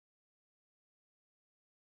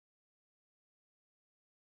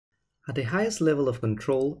At the highest level of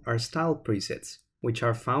control are style presets, which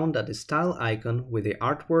are found at the style icon with the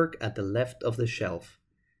artwork at the left of the shelf.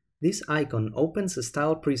 This icon opens the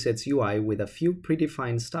Style Presets UI with a few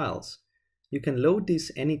predefined styles. You can load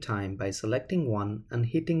these anytime by selecting one and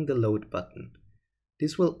hitting the Load button.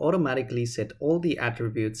 This will automatically set all the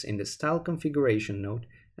attributes in the Style Configuration node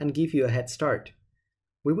and give you a head start.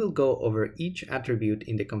 We will go over each attribute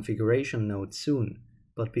in the Configuration node soon,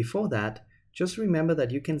 but before that, just remember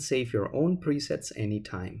that you can save your own presets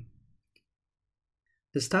anytime.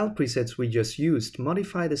 The Style presets we just used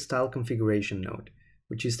modify the Style Configuration node,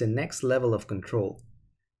 which is the next level of control.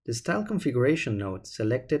 The Style Configuration node,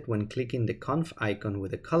 selected when clicking the Conf icon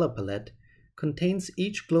with the color palette, contains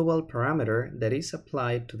each global parameter that is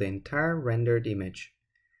applied to the entire rendered image.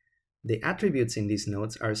 The attributes in these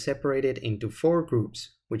nodes are separated into 4 groups,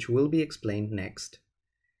 which will be explained next.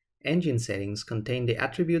 Engine settings contain the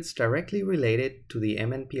attributes directly related to the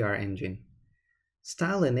MNPR engine.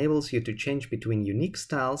 Style enables you to change between unique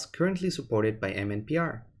styles currently supported by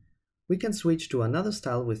MNPR. We can switch to another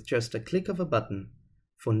style with just a click of a button.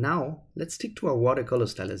 For now, let's stick to our watercolor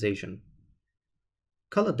stylization.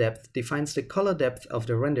 Color depth defines the color depth of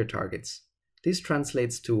the render targets. This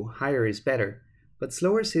translates to higher is better, but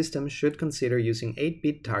slower systems should consider using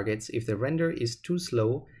 8-bit targets if the render is too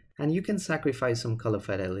slow and you can sacrifice some color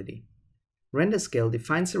fidelity. Render scale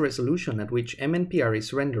defines the resolution at which MNPR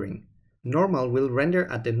is rendering. Normal will render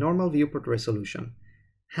at the normal viewport resolution.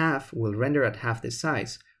 Half will render at half the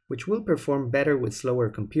size, which will perform better with slower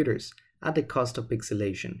computers, at the cost of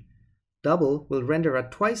pixelation. Double will render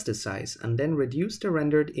at twice the size and then reduce the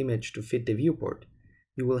rendered image to fit the viewport.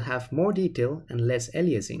 You will have more detail and less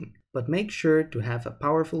aliasing, but make sure to have a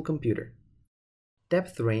powerful computer.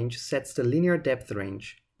 Depth range sets the linear depth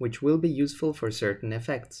range, which will be useful for certain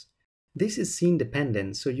effects. This is scene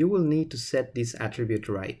dependent, so you will need to set this attribute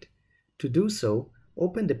right. To do so,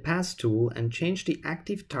 open the Pass tool and change the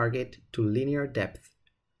active target to linear depth.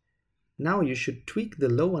 Now you should tweak the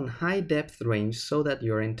low and high depth range so that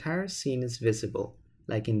your entire scene is visible,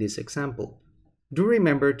 like in this example. Do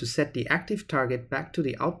remember to set the active target back to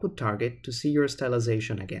the output target to see your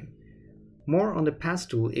stylization again. More on the Pass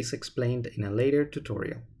tool is explained in a later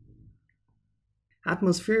tutorial.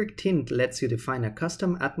 Atmospheric tint lets you define a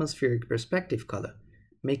custom atmospheric perspective color,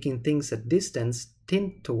 making things at distance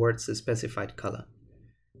tint towards the specified color.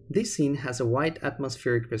 This scene has a white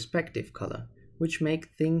atmospheric perspective color, which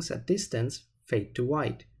make things at distance fade to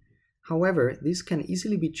white. However, this can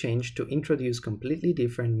easily be changed to introduce completely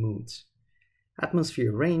different moods.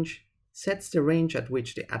 Atmosphere range sets the range at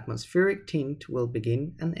which the atmospheric tint will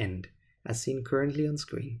begin and end, as seen currently on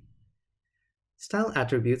screen. Style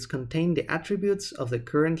attributes contain the attributes of the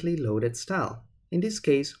currently loaded style, in this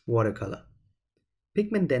case watercolor.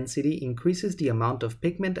 Pigment density increases the amount of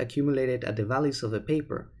pigment accumulated at the values of the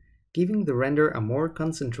paper, giving the render a more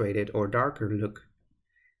concentrated or darker look.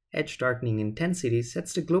 Edge darkening intensity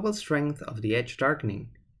sets the global strength of the edge darkening.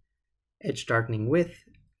 Edge darkening width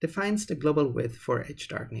defines the global width for edge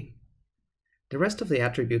darkening. The rest of the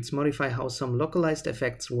attributes modify how some localized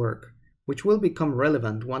effects work, which will become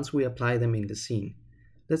relevant once we apply them in the scene.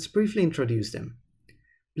 Let's briefly introduce them.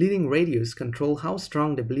 Bleeding radius controls how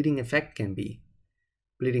strong the bleeding effect can be.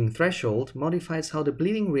 Bleeding threshold modifies how the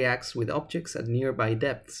bleeding reacts with objects at nearby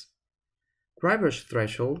depths. Dry brush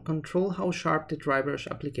threshold controls how sharp the dry brush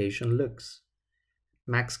application looks.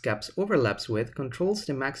 Max gaps overlaps width controls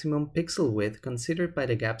the maximum pixel width considered by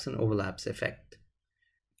the gaps and overlaps effect.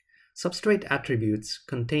 Substrate attributes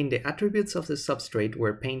contain the attributes of the substrate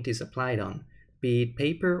where paint is applied on, be it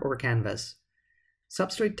paper or canvas.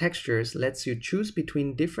 Substrate Textures lets you choose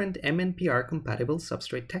between different MNPR compatible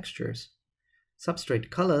substrate textures. Substrate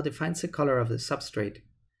Color defines the color of the substrate.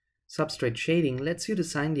 Substrate Shading lets you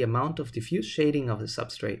design the amount of diffuse shading of the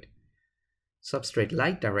substrate. Substrate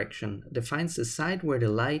Light Direction defines the side where the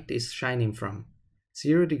light is shining from.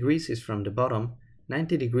 0 degrees is from the bottom,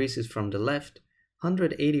 90 degrees is from the left,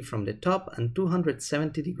 180 from the top, and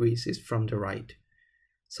 270 degrees is from the right.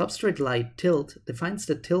 Substrate Light Tilt defines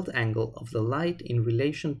the tilt angle of the light in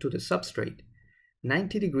relation to the substrate.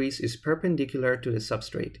 90 degrees is perpendicular to the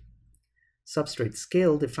substrate. Substrate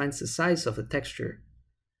Scale defines the size of the texture.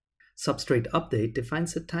 Substrate Update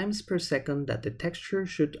defines the times per second that the texture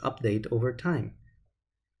should update over time.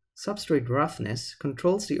 Substrate Roughness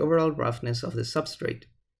controls the overall roughness of the substrate.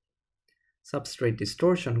 Substrate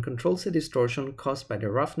Distortion controls the distortion caused by the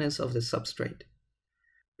roughness of the substrate.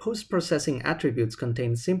 Post-processing attributes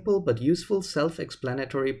contain simple but useful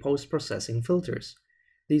self-explanatory post-processing filters.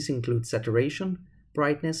 These include saturation,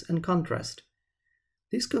 brightness, and contrast.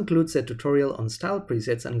 This concludes the tutorial on style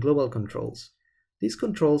presets and global controls. These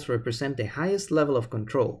controls represent the highest level of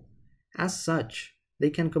control. As such,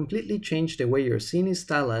 they can completely change the way your scene is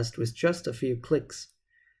stylized with just a few clicks.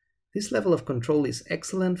 This level of control is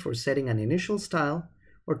excellent for setting an initial style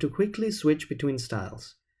or to quickly switch between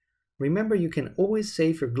styles. Remember, you can always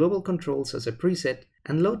save your global controls as a preset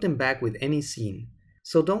and load them back with any scene,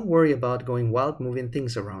 so don't worry about going wild moving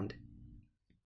things around.